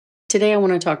Today I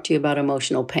want to talk to you about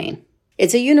emotional pain.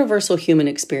 It's a universal human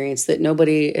experience that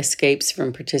nobody escapes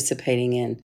from participating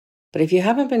in. But if you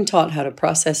haven't been taught how to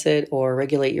process it or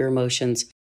regulate your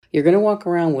emotions, you're going to walk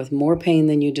around with more pain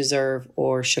than you deserve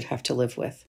or should have to live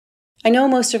with. I know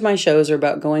most of my shows are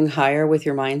about going higher with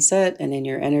your mindset and in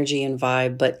your energy and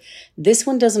vibe, but this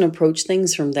one doesn't approach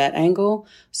things from that angle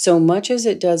so much as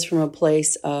it does from a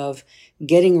place of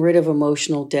getting rid of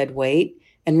emotional dead weight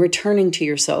and returning to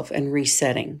yourself and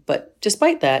resetting. But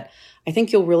despite that, I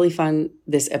think you'll really find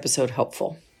this episode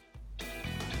helpful.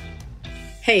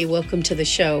 Hey, welcome to the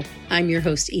show. I'm your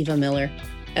host, Eva Miller.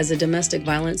 As a domestic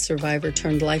violence survivor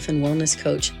turned life and wellness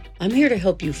coach, I'm here to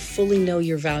help you fully know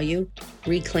your value,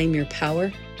 reclaim your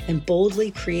power, and boldly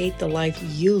create the life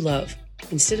you love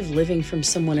instead of living from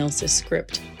someone else's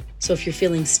script. So if you're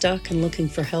feeling stuck and looking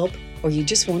for help, or you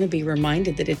just want to be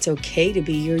reminded that it's okay to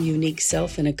be your unique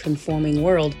self in a conforming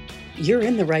world, you're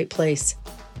in the right place.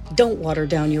 Don't water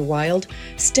down your wild.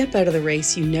 Step out of the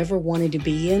race you never wanted to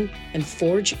be in and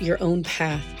forge your own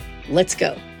path. Let's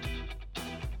go.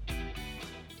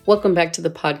 Welcome back to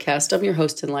the podcast. I'm your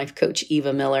host and life coach,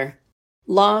 Eva Miller.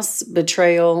 Loss,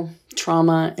 betrayal,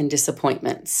 trauma, and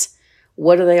disappointments.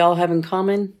 What do they all have in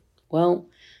common? Well,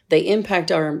 they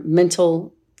impact our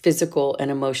mental, physical,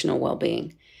 and emotional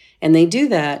well-being. And they do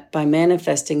that by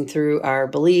manifesting through our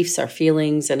beliefs, our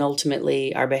feelings, and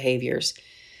ultimately our behaviors.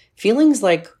 Feelings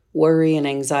like worry and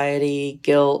anxiety,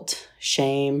 guilt,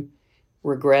 shame,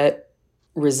 regret,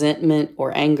 resentment,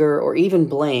 or anger, or even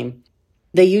blame,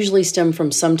 they usually stem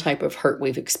from some type of hurt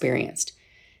we've experienced.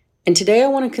 And today I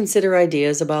want to consider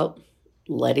ideas about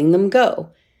letting them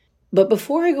go. But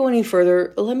before I go any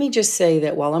further, let me just say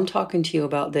that while I'm talking to you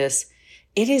about this,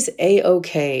 it is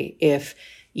a-okay if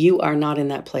you are not in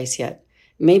that place yet.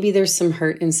 Maybe there's some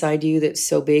hurt inside you that's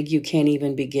so big you can't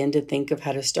even begin to think of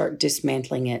how to start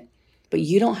dismantling it. But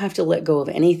you don't have to let go of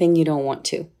anything you don't want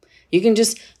to. You can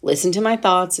just listen to my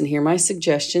thoughts and hear my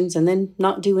suggestions and then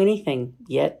not do anything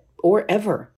yet or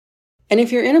ever. And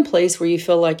if you're in a place where you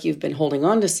feel like you've been holding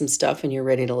on to some stuff and you're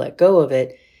ready to let go of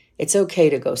it, it's okay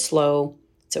to go slow.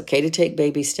 It's okay to take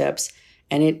baby steps.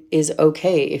 And it is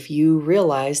okay if you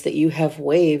realize that you have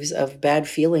waves of bad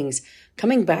feelings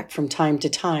coming back from time to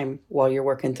time while you're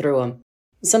working through them.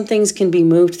 Some things can be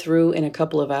moved through in a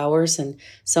couple of hours and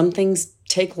some things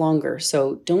take longer.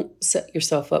 So don't set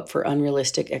yourself up for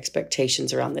unrealistic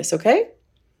expectations around this, okay?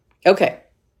 Okay.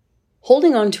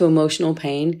 Holding on to emotional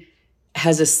pain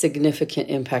has a significant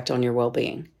impact on your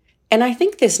well-being. And I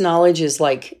think this knowledge is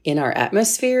like in our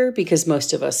atmosphere because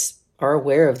most of us are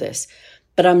aware of this.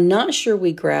 But I'm not sure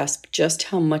we grasp just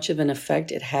how much of an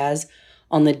effect it has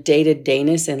on the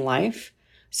day-to-dayness in life.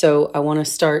 So I want to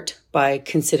start by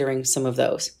considering some of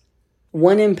those.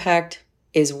 One impact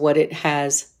is what it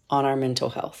has on our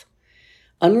mental health.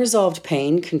 Unresolved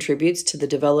pain contributes to the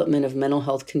development of mental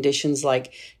health conditions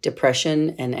like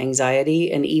depression and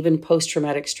anxiety and even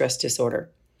post-traumatic stress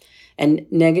disorder. And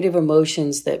negative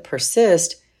emotions that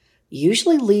persist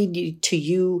usually lead to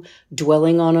you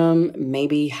dwelling on them,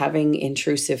 maybe having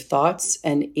intrusive thoughts,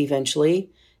 and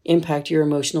eventually impact your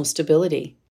emotional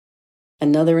stability.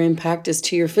 Another impact is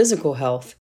to your physical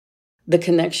health. The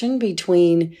connection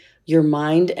between your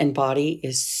mind and body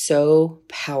is so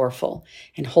powerful,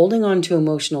 and holding on to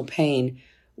emotional pain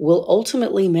will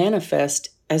ultimately manifest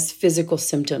as physical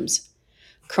symptoms.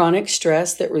 Chronic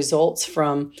stress that results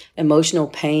from emotional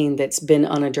pain that's been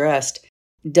unaddressed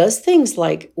does things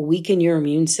like weaken your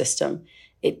immune system.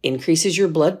 It increases your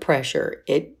blood pressure.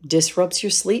 It disrupts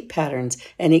your sleep patterns,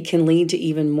 and it can lead to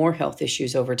even more health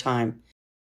issues over time.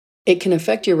 It can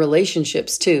affect your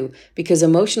relationships too, because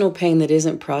emotional pain that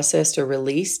isn't processed or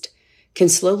released can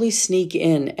slowly sneak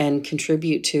in and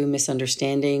contribute to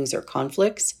misunderstandings or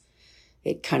conflicts.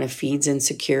 It kind of feeds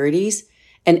insecurities,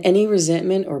 and any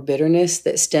resentment or bitterness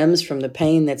that stems from the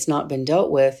pain that's not been dealt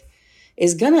with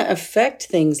is going to affect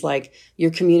things like your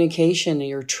communication and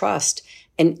your trust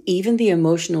and even the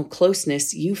emotional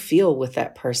closeness you feel with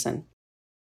that person.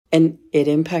 And it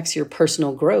impacts your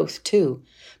personal growth too,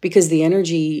 because the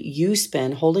energy you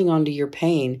spend holding on to your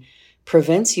pain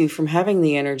prevents you from having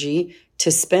the energy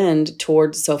to spend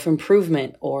towards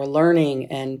self-improvement or learning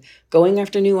and going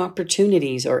after new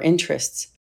opportunities or interests.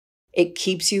 It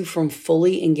keeps you from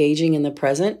fully engaging in the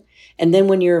present. And then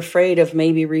when you're afraid of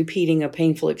maybe repeating a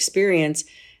painful experience,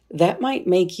 that might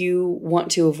make you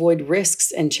want to avoid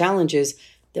risks and challenges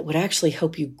that would actually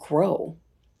help you grow.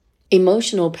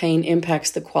 Emotional pain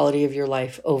impacts the quality of your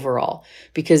life overall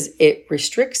because it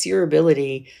restricts your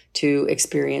ability to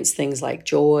experience things like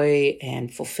joy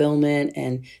and fulfillment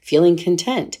and feeling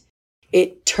content.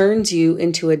 It turns you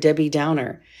into a Debbie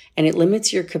Downer, and it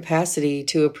limits your capacity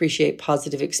to appreciate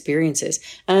positive experiences.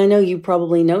 And I know you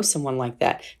probably know someone like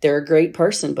that. They're a great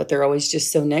person, but they're always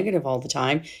just so negative all the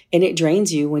time, and it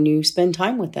drains you when you spend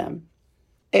time with them.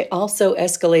 It also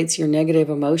escalates your negative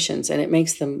emotions, and it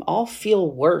makes them all feel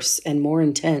worse and more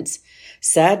intense.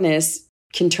 Sadness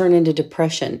can turn into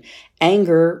depression.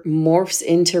 Anger morphs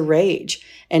into rage,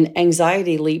 and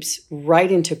anxiety leaps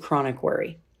right into chronic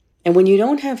worry. And when you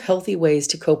don't have healthy ways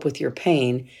to cope with your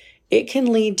pain, it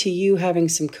can lead to you having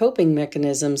some coping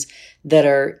mechanisms that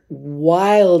are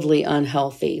wildly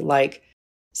unhealthy, like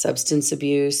substance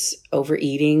abuse,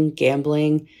 overeating,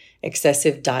 gambling,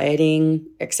 excessive dieting,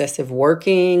 excessive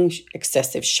working,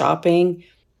 excessive shopping,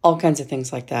 all kinds of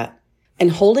things like that.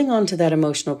 And holding on to that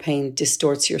emotional pain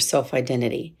distorts your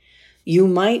self-identity. You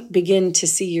might begin to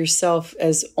see yourself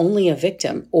as only a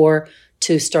victim, or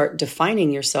to start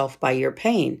defining yourself by your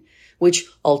pain, which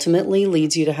ultimately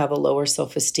leads you to have a lower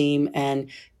self-esteem and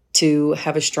to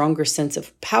have a stronger sense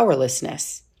of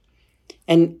powerlessness.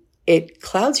 And it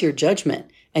clouds your judgment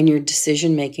and your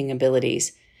decision-making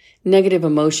abilities. Negative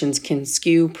emotions can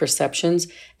skew perceptions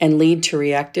and lead to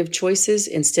reactive choices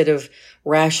instead of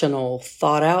rational,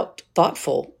 thought-out,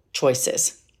 thoughtful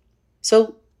choices.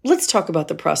 So let's talk about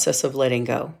the process of letting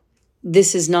go.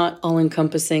 This is not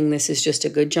all-encompassing. This is just a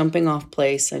good jumping off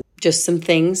place, and just some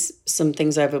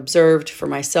things I've observed for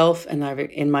myself and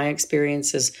in my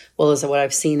experience, as well as what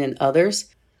I've seen in others.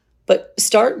 But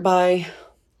start by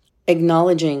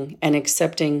acknowledging and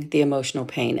accepting the emotional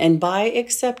pain. And by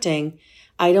accepting,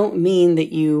 I don't mean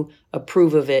that you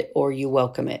approve of it or you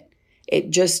welcome it.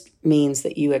 It just means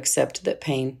that you accept that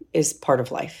pain is part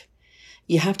of life.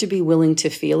 You have to be willing to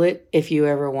feel it if you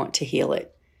ever want to heal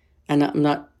it. And I'm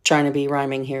not trying to be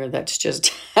rhyming here. That's just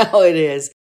how it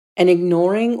is. And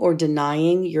ignoring or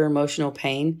denying your emotional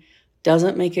pain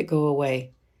doesn't make it go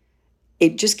away.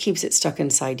 It just keeps it stuck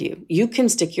inside you. You can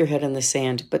stick your head in the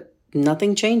sand, but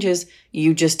nothing changes.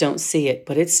 You just don't see it,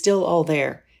 but it's still all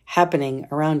there, happening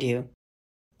around you.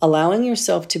 Allowing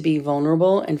yourself to be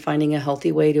vulnerable and finding a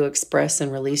healthy way to express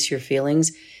and release your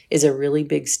feelings is a really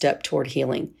big step toward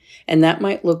healing. And that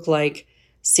might look like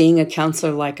seeing a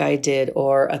counselor like I did,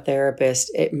 or a therapist.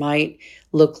 It might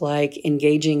look like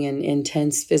engaging in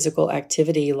intense physical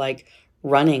activity like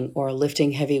running or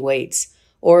lifting heavy weights.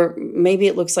 Or maybe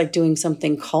it looks like doing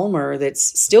something calmer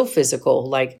that's still physical,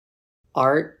 like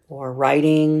art or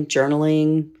writing,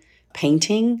 journaling,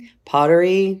 painting,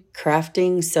 pottery,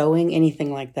 crafting, sewing,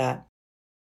 anything like that.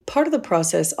 Part of the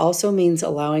process also means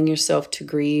allowing yourself to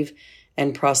grieve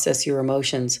and process your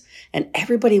emotions. And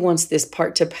everybody wants this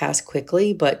part to pass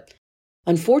quickly, but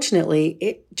unfortunately,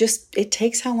 it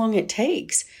takes how long it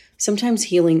takes. Sometimes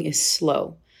healing is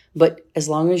slow, but as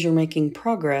long as you're making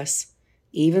progress,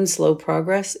 even slow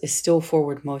progress is still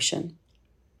forward motion.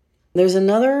 There's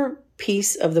another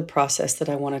piece of the process that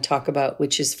I want to talk about,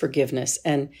 which is forgiveness.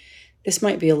 And this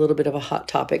might be a little bit of a hot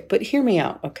topic, but hear me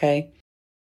out, okay?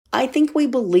 I think we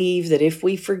believe that if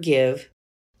we forgive,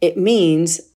 it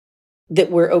means that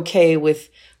we're okay with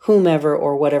whomever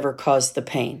or whatever caused the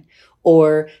pain,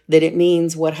 or that it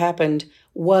means what happened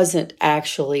wasn't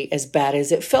actually as bad as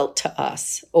it felt to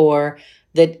us, or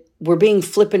that we're being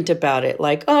flippant about it,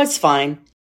 like, oh, it's fine,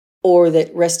 or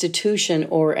that restitution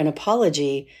or an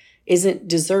apology isn't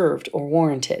deserved or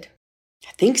warranted.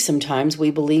 I think sometimes we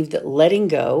believe that letting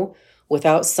go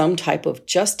without some type of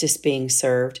justice being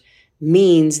served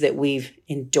means that we've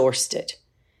endorsed it.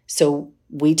 So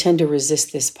we tend to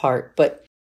resist this part. But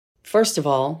first of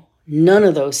all, none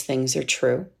of those things are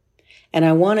true. And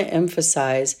I want to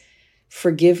emphasize,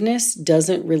 forgiveness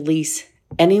doesn't release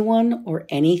anyone or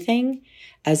anything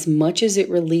as much as it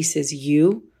releases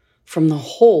you from the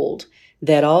hold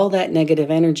that all that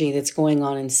negative energy that's going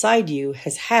on inside you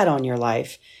has had on your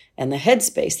life, and the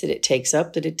headspace that it takes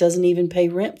up that it doesn't even pay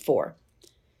rent for.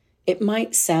 It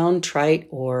might sound trite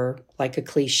or like a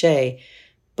cliche,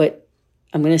 but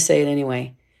I'm going to say it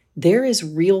anyway. There is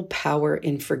real power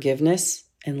in forgiveness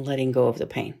and letting go of the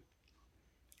pain.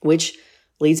 Which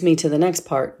leads me to the next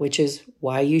part, which is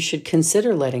why you should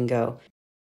consider letting go.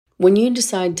 When you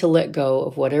decide to let go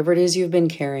of whatever it is you've been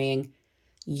carrying,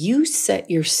 you set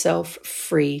yourself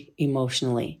free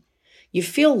emotionally. You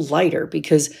feel lighter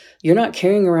because you're not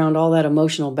carrying around all that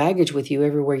emotional baggage with you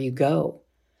everywhere you go.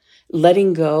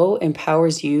 Letting go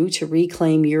empowers you to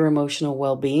reclaim your emotional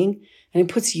well-being, and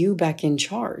it puts you back in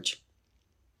charge.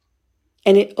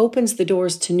 And it opens the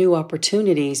doors to new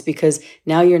opportunities because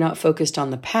now you're not focused on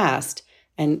the past,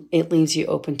 and it leaves you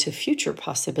open to future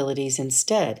possibilities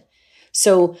instead.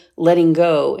 So letting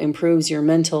go improves your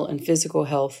mental and physical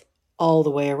health all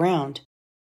the way around.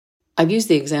 I've used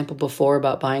the example before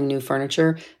about buying new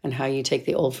furniture and how you take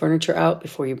the old furniture out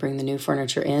before you bring the new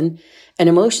furniture in. And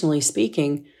emotionally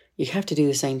speaking, you have to do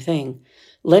the same thing.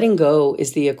 Letting go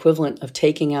is the equivalent of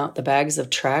taking out the bags of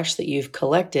trash that you've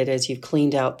collected as you've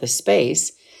cleaned out the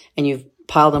space, and you've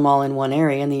piled them all in one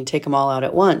area, and then you take them all out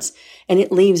at once. And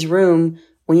it leaves room,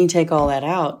 when you take all that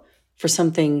out, for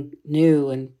something new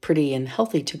and pretty and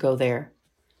healthy to go there.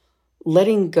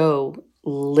 Letting go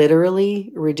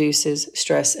literally reduces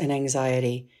stress and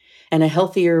anxiety, and a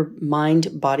healthier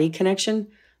mind-body connection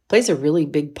plays a really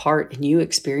big part in you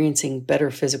experiencing better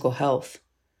physical health.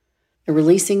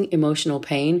 Releasing emotional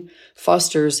pain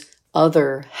fosters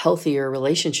other healthier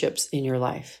relationships in your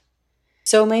life.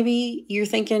 So maybe you're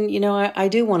thinking, I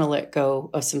do want to let go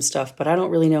of some stuff, but I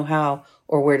don't really know how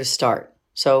or where to start.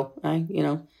 So I,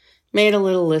 made a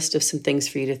little list of some things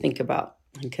for you to think about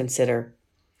and consider.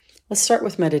 Let's start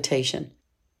with meditation.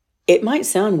 It might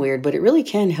sound weird, but it really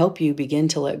can help you begin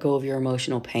to let go of your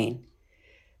emotional pain.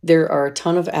 There are a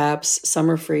ton of apps.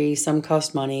 Some are free, some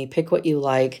cost money. Pick what you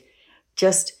like.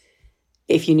 Just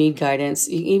if you need guidance,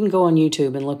 you even go on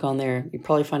YouTube and look on there. You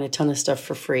probably find a ton of stuff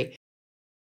for free.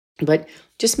 But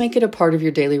just make it a part of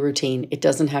your daily routine. It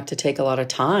doesn't have to take a lot of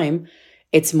time.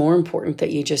 It's more important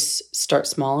that you just start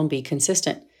small and be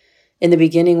consistent. In the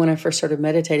beginning, when I first started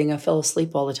meditating, I fell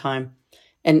asleep all the time.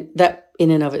 And that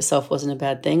in and of itself wasn't a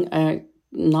bad thing. I'm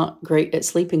not great at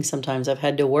sleeping sometimes. I've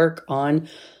had to work on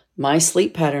my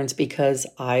sleep patterns because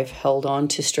I've held on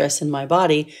to stress in my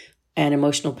body and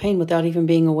emotional pain without even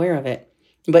being aware of it.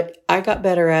 But I got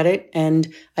better at it,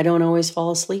 and I don't always fall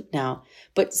asleep now.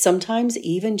 But sometimes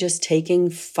even just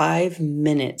taking 5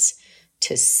 minutes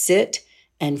to sit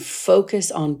and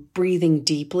focus on breathing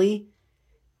deeply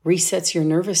resets your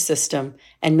nervous system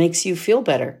and makes you feel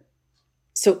better.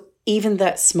 So even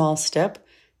that small step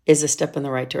is a step in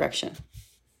the right direction.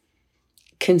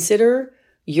 Consider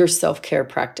your self-care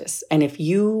practice. And if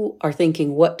you are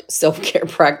thinking, what self-care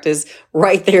practice,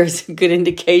 right there is a good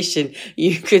indication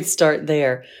you could start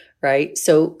there, right?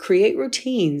 So create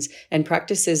routines and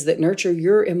practices that nurture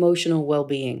your emotional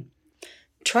well-being.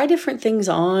 Try different things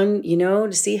on,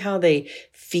 to see how they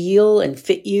feel and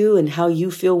fit you and how you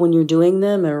feel when you're doing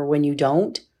them or when you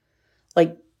don't.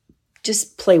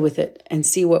 Just play with it and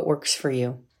see what works for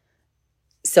you.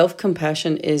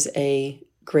 Self-compassion is a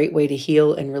great way to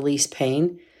heal and release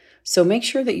pain. So make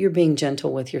sure that you're being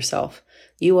gentle with yourself.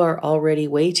 You are already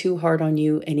way too hard on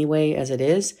you anyway as it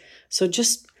is. So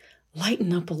just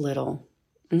lighten up a little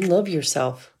and love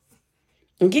yourself.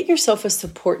 And get yourself a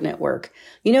support network.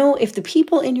 If the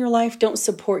people in your life don't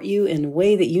support you in a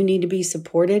way that you need to be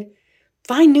supported,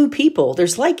 find new people.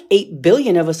 There's 8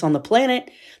 billion of us on the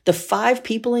planet. The 5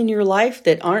 people in your life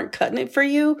that aren't cutting it for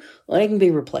you, they can be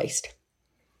replaced.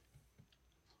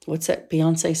 What's that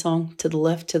Beyonce song? To the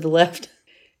left, to the left.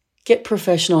 Get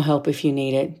professional help if you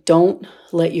need it. Don't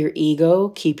let your ego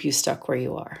keep you stuck where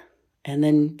you are. And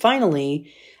then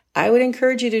finally, I would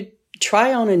encourage you to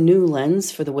try on a new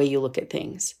lens for the way you look at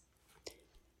things.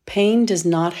 Pain does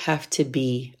not have to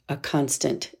be a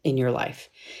constant in your life.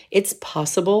 It's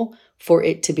possible for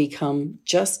it to become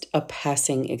just a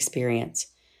passing experience.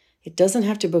 It doesn't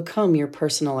have to become your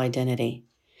personal identity.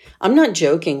 I'm not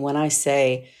joking when I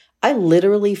say I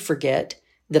literally forget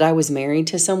that I was married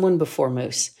to someone before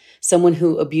Moose, someone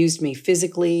who abused me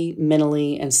physically,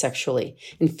 mentally, and sexually.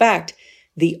 In fact,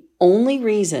 the only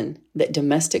reason that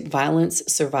domestic violence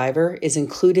survivor is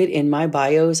included in my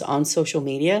bios on social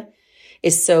media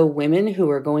is so women who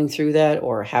are going through that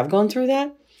or have gone through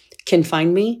that can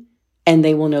find me, and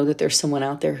they will know that there's someone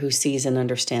out there who sees and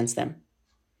understands them.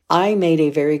 I made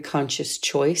a very conscious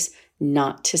choice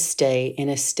not to stay in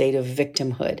a state of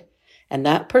victimhood, and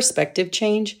that perspective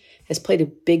change has played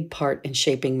a big part in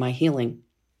shaping my healing.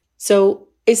 So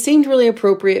it seemed really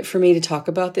appropriate for me to talk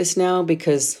about this now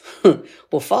because,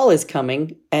 fall is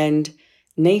coming and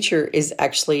nature is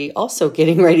actually also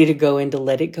getting ready to go into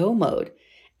let it go mode.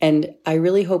 And I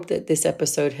really hope that this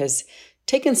episode has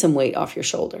taken some weight off your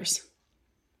shoulders.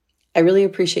 I really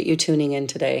appreciate you tuning in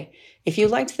today. If you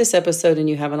liked this episode and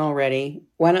you haven't already,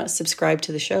 why not subscribe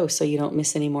to the show so you don't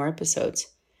miss any more episodes?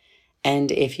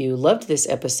 And if you loved this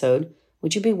episode,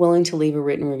 would you be willing to leave a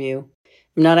written review?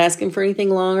 I'm not asking for anything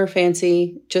long or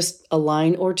fancy, just a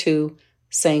line or two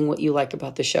saying what you like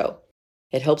about the show.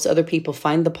 It helps other people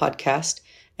find the podcast,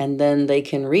 and then they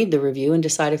can read the review and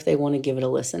decide if they want to give it a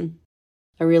listen.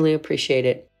 I really appreciate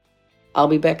it. I'll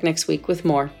be back next week with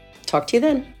more. Talk to you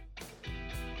then.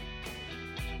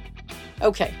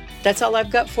 Okay, that's all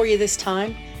I've got for you this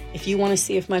time. If you want to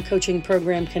see if my coaching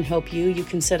program can help you, you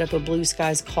can set up a Blue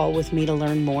Skies call with me to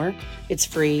learn more. It's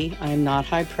free. I am not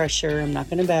high pressure. I'm not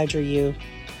going to badger you.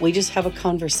 We just have a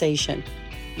conversation.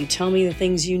 You tell me the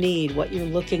things you need, what you're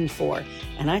looking for,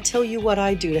 and I tell you what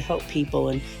I do to help people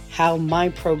and how my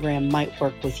program might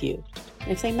work with you.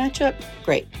 If they match up,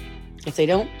 great. If they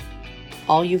don't,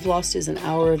 all you've lost is an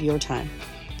hour of your time.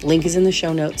 Link is in the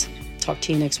show notes. Talk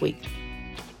to you next week.